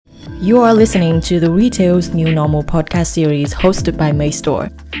You are listening to the Retail's New Normal podcast series hosted by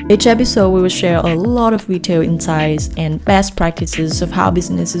Maystore. Each episode, we will share a lot of retail insights and best practices of how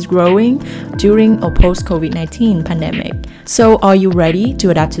business is growing during or post COVID-19 pandemic. So, are you ready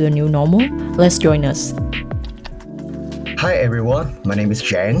to adapt to the new normal? Let's join us. Hi everyone, my name is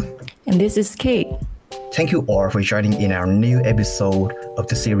Jane. And this is Kate. Thank you all for joining in our new episode of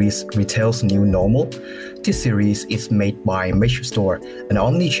the series Retail's New Normal. This series is made by Maystore, an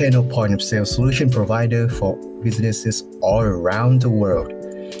omni-channel point-of-sale solution provider for businesses all around the world.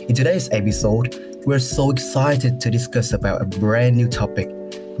 In today's episode, we're so excited to discuss about a brand new topic,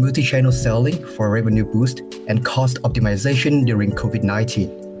 multi-channel selling for revenue boost and cost optimization during COVID-19.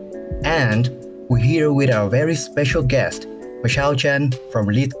 And we're here with our very special guest, Michelle Chan from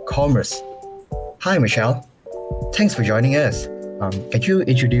Lead Commerce. Hi, Michelle. Thanks for joining us. Can you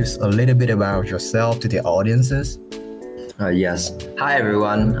introduce a little bit about yourself to the audiences? Yes. Hi,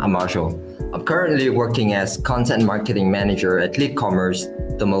 everyone. I'm Marshall. I'm currently working as Content Marketing Manager at Lead Commerce,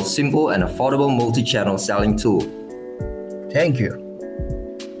 the most simple and affordable multi-channel selling tool. Thank you.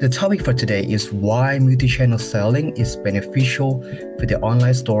 The topic for today is why multi-channel selling is beneficial for the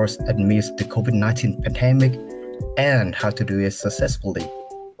online stores amidst the COVID-19 pandemic and how to do it successfully.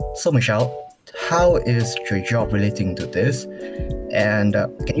 So, Michelle, how is your job relating to this? And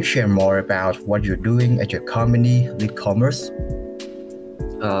can you share more about what you're doing at your company, Lead Commerce?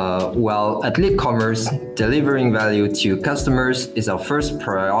 Well, at Lead Commerce, delivering value to customers is our first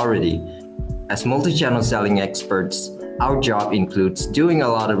priority. As multi-channel selling experts, our job includes doing a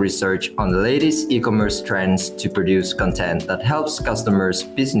lot of research on the latest e-commerce trends to produce content that helps customers'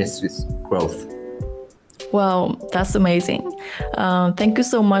 businesses growth. Well, that's amazing. Thank you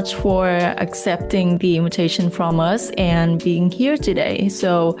so much for accepting the invitation from us and being here today.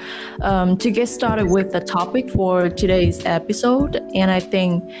 So to get started with the topic for today's episode, and I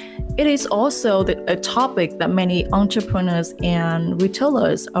think it is also a topic that many entrepreneurs and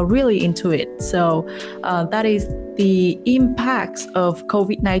retailers are really into it. So that is the impacts of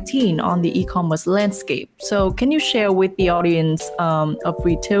COVID-19 on the e-commerce landscape. So can you share with the audience of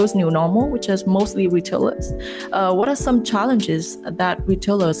Retail's New Normal, which is mostly retailers, what are some challenges that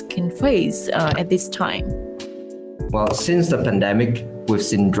retailers can face at this time? Well, since the pandemic, we've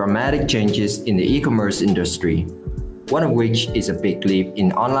seen dramatic changes in the e-commerce industry, one of which is a big leap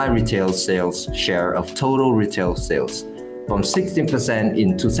in online retail sales share of total retail sales, from 16%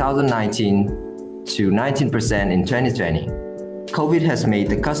 in 2019 to 19% in 2020. COVID has made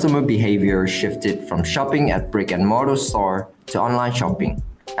the customer behavior shifted from shopping at brick-and-mortar store to online shopping.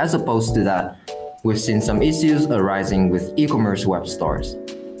 As opposed to that, we've seen some issues arising with e-commerce web stores.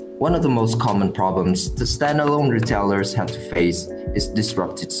 One of the most common problems the standalone retailers have to face is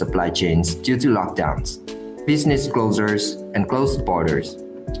disrupted supply chains due to lockdowns, business closures, and closed borders.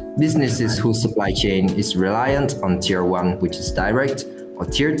 Businesses whose supply chain is reliant on Tier 1, which is direct, or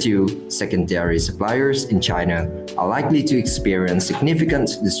Tier 2, secondary suppliers in China are likely to experience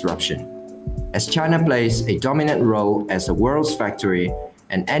significant disruption. As China plays a dominant role as the world's factory,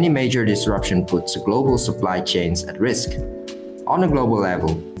 and any major disruption puts global supply chains at risk. On a global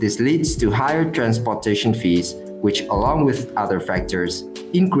level, this leads to higher transportation fees, which along with other factors,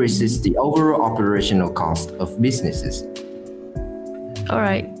 increases the overall operational cost of businesses. All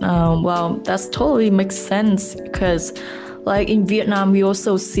right. Well, that's totally makes sense because like in Vietnam, we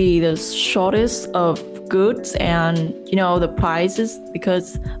also see the shortage of goods and, the prices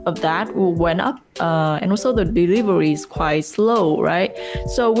because of that went up. And also the delivery is quite slow, right?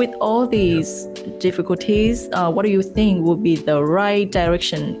 So with all these difficulties, what do you think would be the right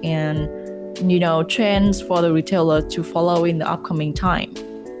direction and, trends for the retailer to follow in the upcoming time?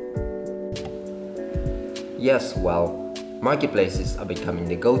 Yes, well, marketplaces are becoming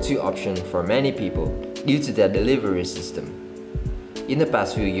the go-to option for many people due to their delivery system. In the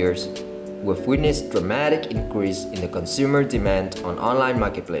past few years, we've witnessed dramatic increase in the consumer demand on online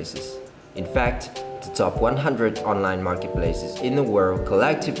marketplaces. In fact, the top 100 online marketplaces in the world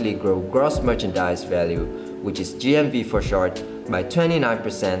collectively grew gross merchandise value, which is GMV for short, by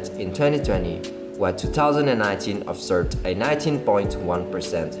 29% in 2020, while 2019 observed a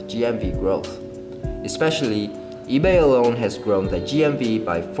 19.1% GMV growth. Especially, eBay alone has grown the GMV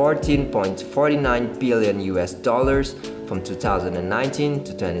by $14.49 billion from 2019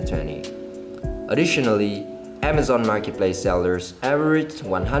 to 2020. Additionally, Amazon Marketplace sellers averaged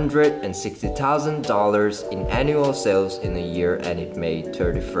 $160,000 in annual sales in the year ended May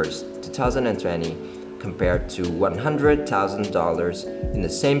 31st, 2020, compared to $100,000 in the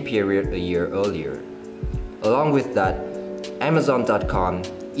same period a year earlier. Along with that, Amazon.com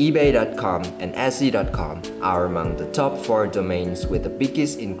eBay.com and Etsy.com are among the top 4 domains with the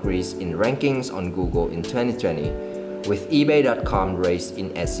biggest increase in rankings on Google in 2020, with eBay.com raised in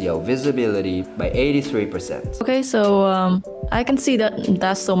SEO visibility by 83%. Okay, so I can see that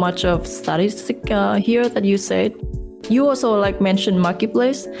that's so much of statistic here that you said. You also mentioned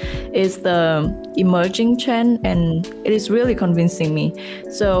marketplace is the emerging trend, and it is really convincing me.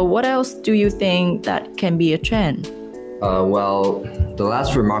 So what else do you think that can be a trend? Well, the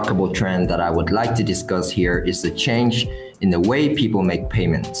last remarkable trend that I would like to discuss here is the change in the way people make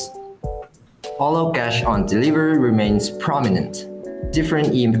payments. Although cash on delivery remains prominent,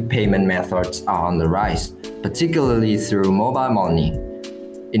 different e-payment methods are on the rise, particularly through mobile money.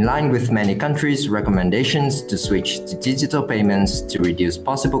 In line with many countries' recommendations to switch to digital payments to reduce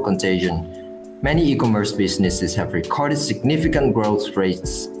possible contagion, many e-commerce businesses have recorded significant growth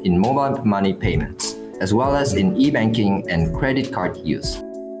rates in mobile money payments, as well as in e-banking and credit card use.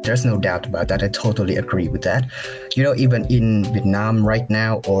 There's no doubt about that. I totally agree with that. Even in Vietnam right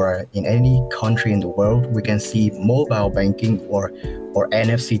now or in any country in the world, we can see mobile banking or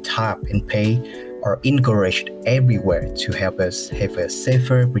NFC tap and pay are encouraged everywhere to help us have a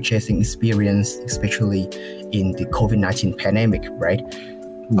safer purchasing experience, especially in the COVID-19 pandemic, right?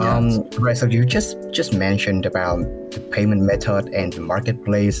 Yes. Right. So you just mentioned about the payment method and the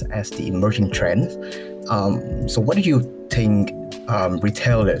marketplace as the emerging trends. So what do you think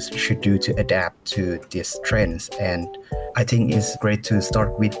retailers should do to adapt to these trends? And I think it's great to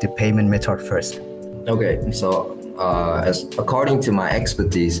start with the payment method first. Okay, so according to my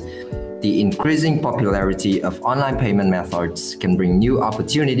expertise, the increasing popularity of online payment methods can bring new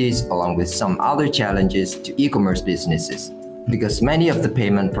opportunities along with some other challenges to e-commerce businesses. Because many of the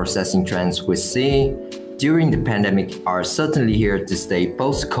payment processing trends we see during the pandemic are certainly here to stay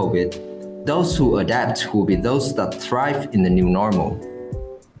post-COVID, those who adapt will be those that thrive in the new normal.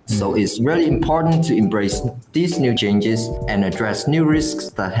 So it's really important to embrace these new changes and address new risks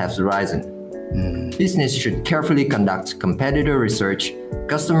that have arisen. Business should carefully conduct competitor research,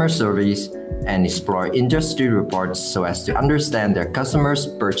 customer surveys, and explore industry reports so as to understand their customers'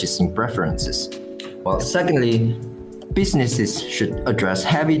 purchasing preferences. Well, secondly, businesses should address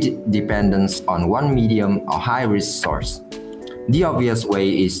heavy dependence on one medium or high-risk source. The obvious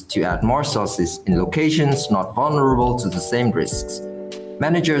way is to add more sources in locations not vulnerable to the same risks.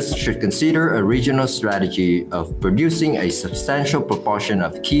 Managers should consider a regional strategy of producing a substantial proportion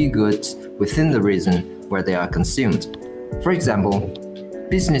of key goods within the region where they are consumed. For example,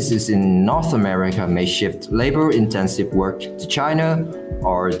 businesses in North America may shift labor-intensive work to China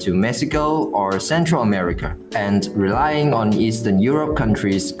or to Mexico or Central America, and relying on Eastern Europe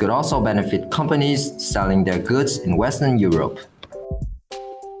countries could also benefit companies selling their goods in Western Europe.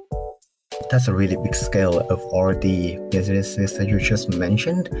 That's a really big scale of all the businesses that you just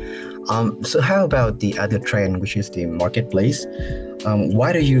mentioned. So how about the other trend, which is the marketplace?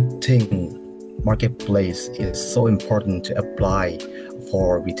 Why do you think marketplace is so important to apply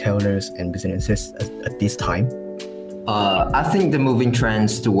for retailers and businesses at this time? I think the moving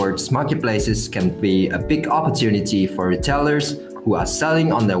trends towards marketplaces can be a big opportunity for retailers who are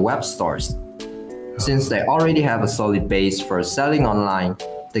selling on their web stores. Since they already have a solid base for selling online,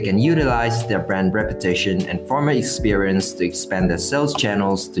 they can utilize their brand reputation and former experience to expand their sales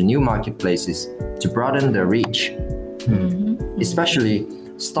channels to new marketplaces to broaden their reach. Especially,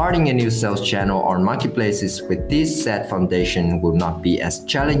 starting a new sales channel on marketplaces with this set foundation will not be as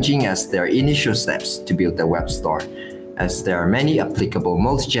challenging as their initial steps to build their web store, as there are many applicable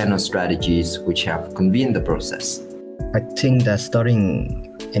multi-channel strategies which have convened the process. I think that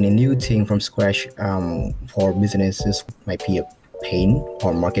starting any new thing from scratch for businesses might be a pain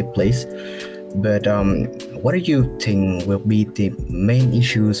or marketplace, but what do you think will be the main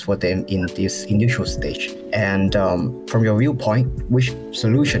issues for them in this initial stage? And from your viewpoint, which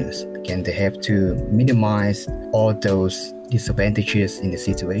solutions can they have to minimize all those disadvantages in the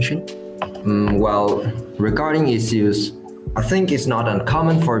situation? Well, regarding issues, I think it's not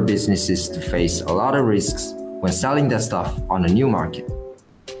uncommon for businesses to face a lot of risks when selling their stuff on a new market.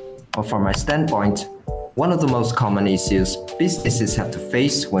 But from my standpoint, one of the most common issues businesses have to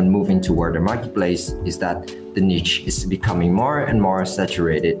face when moving toward a marketplace is that the niche is becoming more and more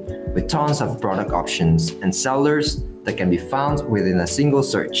saturated with tons of product options and sellers that can be found within a single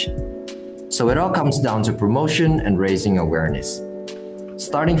search. So it all comes down to promotion and raising awareness.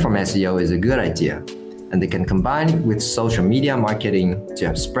 Starting from SEO is a good idea, and they can combine it with social media marketing to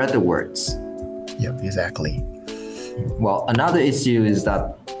help spread the words. Yep, exactly. Well, another issue is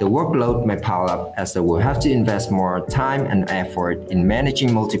that the workload may pile up as they will have to invest more time and effort in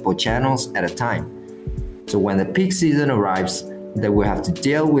managing multiple channels at a time. So when the peak season arrives, they will have to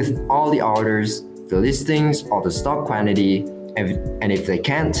deal with all the orders, the listings, all the stock quantity, and if they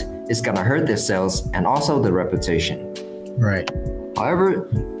can't, it's gonna hurt their sales and also the reputation. Right. However,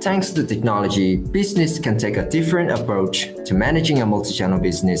 thanks to technology, business can take a different approach to managing a multi-channel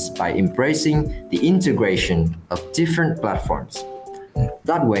business by embracing the integration of different platforms.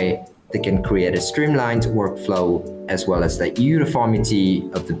 That way, they can create a streamlined workflow as well as the uniformity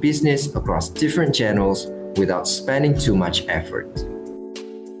of the business across different channels without spending too much effort.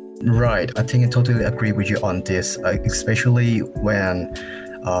 Right. I think I totally agree with you on this, especially when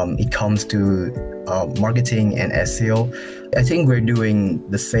it comes to marketing and SEO. I think we're doing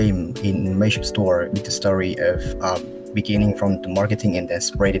the same in Measure Store with the story of beginning from the marketing and then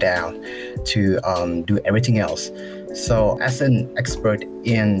spread it out to do everything else. So as an expert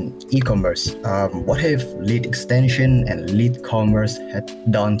in e-commerce, what have lead extension and lead commerce had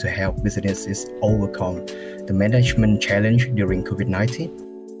done to help businesses overcome the management challenge during COVID-19?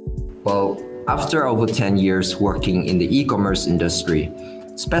 Well, after over 10 years working in the e-commerce industry,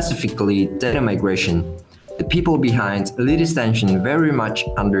 specifically data migration, the people behind Lead Extension very much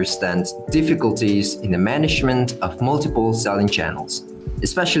understand difficulties in the management of multiple selling channels,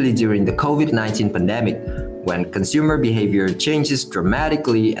 especially during the COVID-19 pandemic, when consumer behavior changes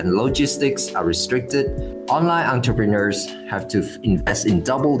dramatically and logistics are restricted. Online entrepreneurs have to invest in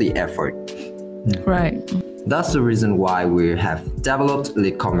double the effort. Right. That's the reason why we have developed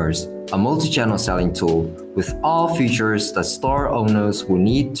Lead Commerce, a multi-channel selling tool with all features that store owners will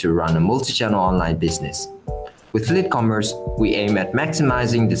need to run a multi-channel online business. With Lead Commerce, we aim at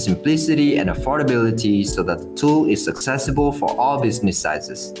maximizing the simplicity and affordability so that the tool is accessible for all business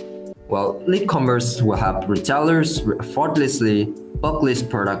sizes. Well, Lead Commerce will help retailers effortlessly bulk list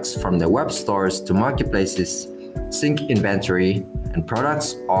products from their web stores to marketplaces, sync inventory and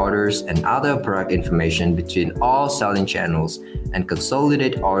products, orders, and other product information between all selling channels, and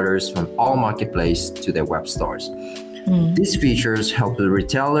consolidate orders from all marketplaces to their web stores. These features help the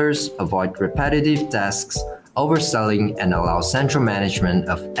retailers avoid repetitive tasks, overselling, and allow central management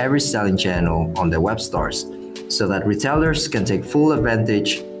of every selling channel on their web stores, so that retailers can take full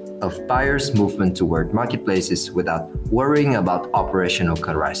advantage of buyers' movement toward marketplaces without worrying about operational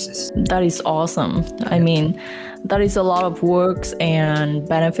crisis. That is awesome. I mean, that is a lot of works and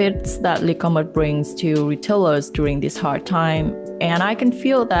benefits that Lead Commerce brings to retailers during this hard time. And I can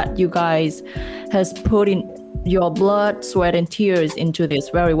feel that you guys has put in your blood, sweat, and tears into this.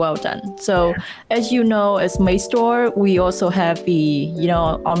 Very well done. So, as you know, as Maystore, we also have the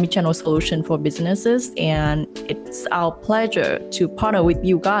omnichannel solution for businesses, and it's our pleasure to partner with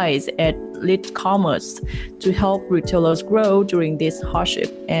you guys at Lead Commerce to help retailers grow during this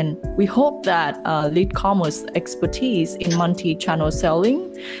hardship. And we hope that Lead Commerce expertise in multi-channel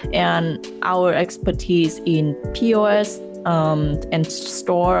selling and our expertise in POS and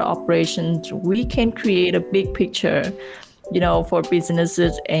store operations, we can create a big picture, for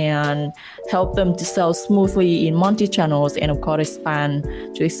businesses and help them to sell smoothly in multi-channels, and of course expand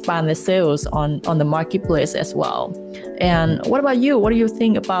their sales on the marketplace as well. And what about you? What do you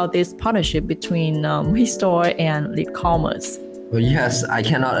think about this partnership between Maystore and Lead Commerce? Well, yes, I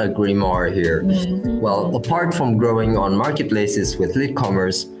cannot agree more here. Well, apart from growing on marketplaces with Lead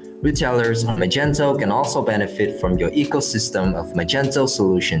Commerce, retailers on Magento can also benefit from your ecosystem of Magento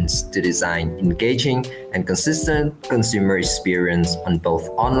solutions to design engaging and consistent consumer experience on both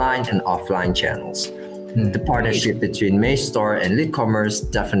online and offline channels. The partnership between Maystore and Lead Commerce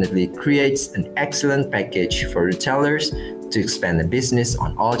definitely creates an excellent package for retailers to expand the business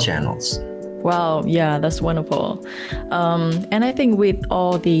on all channels. Wow, yeah, that's wonderful. And I think with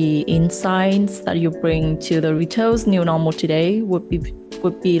all the insights that you bring to the retail's new normal today would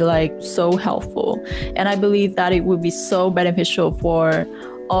be like so helpful. And I believe that it would be so beneficial for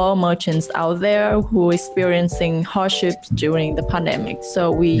all merchants out there who are experiencing hardships during the pandemic.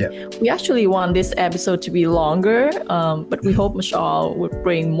 So we actually want this episode to be longer, but we hope Michelle would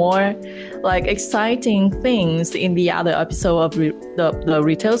bring more like exciting things in the other episode of the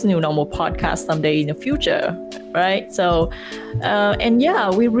Retail's New Normal podcast someday in the future, right? So, and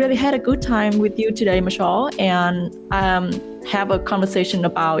yeah, we really had a good time with you today, Michelle, and have a conversation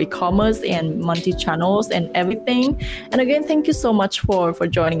about e-commerce and multi-channels and everything. And again, thank you so much for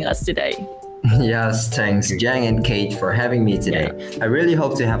joining us today. Yes, thanks Jiang and Kate for having me today. I really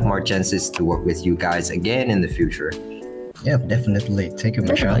hope to have more chances to work with you guys again in the future. Yeah, definitely. Thank you,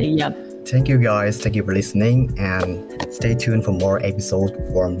 Michelle. Yeah. Thank you guys. Thank you for listening, and stay tuned for more episodes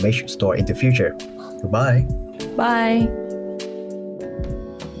from Measure Store in the future. Goodbye. Bye.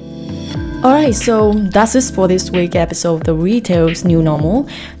 Alright, so that's it for this week's episode of The Retail's New Normal.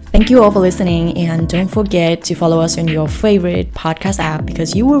 Thank you all for listening, and don't forget to follow us on your favorite podcast app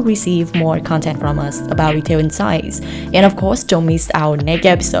because you will receive more content from us about retail insights. And of course, don't miss our next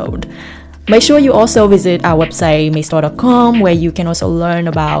episode. Make sure you also visit our website, maystore.com, where you can also learn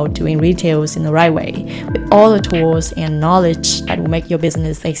about doing retails in the right way with all the tools and knowledge that will make your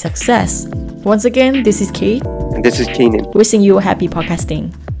business a success. Once again, this is Kate. And this is Keenan. Wishing you a happy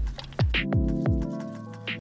podcasting.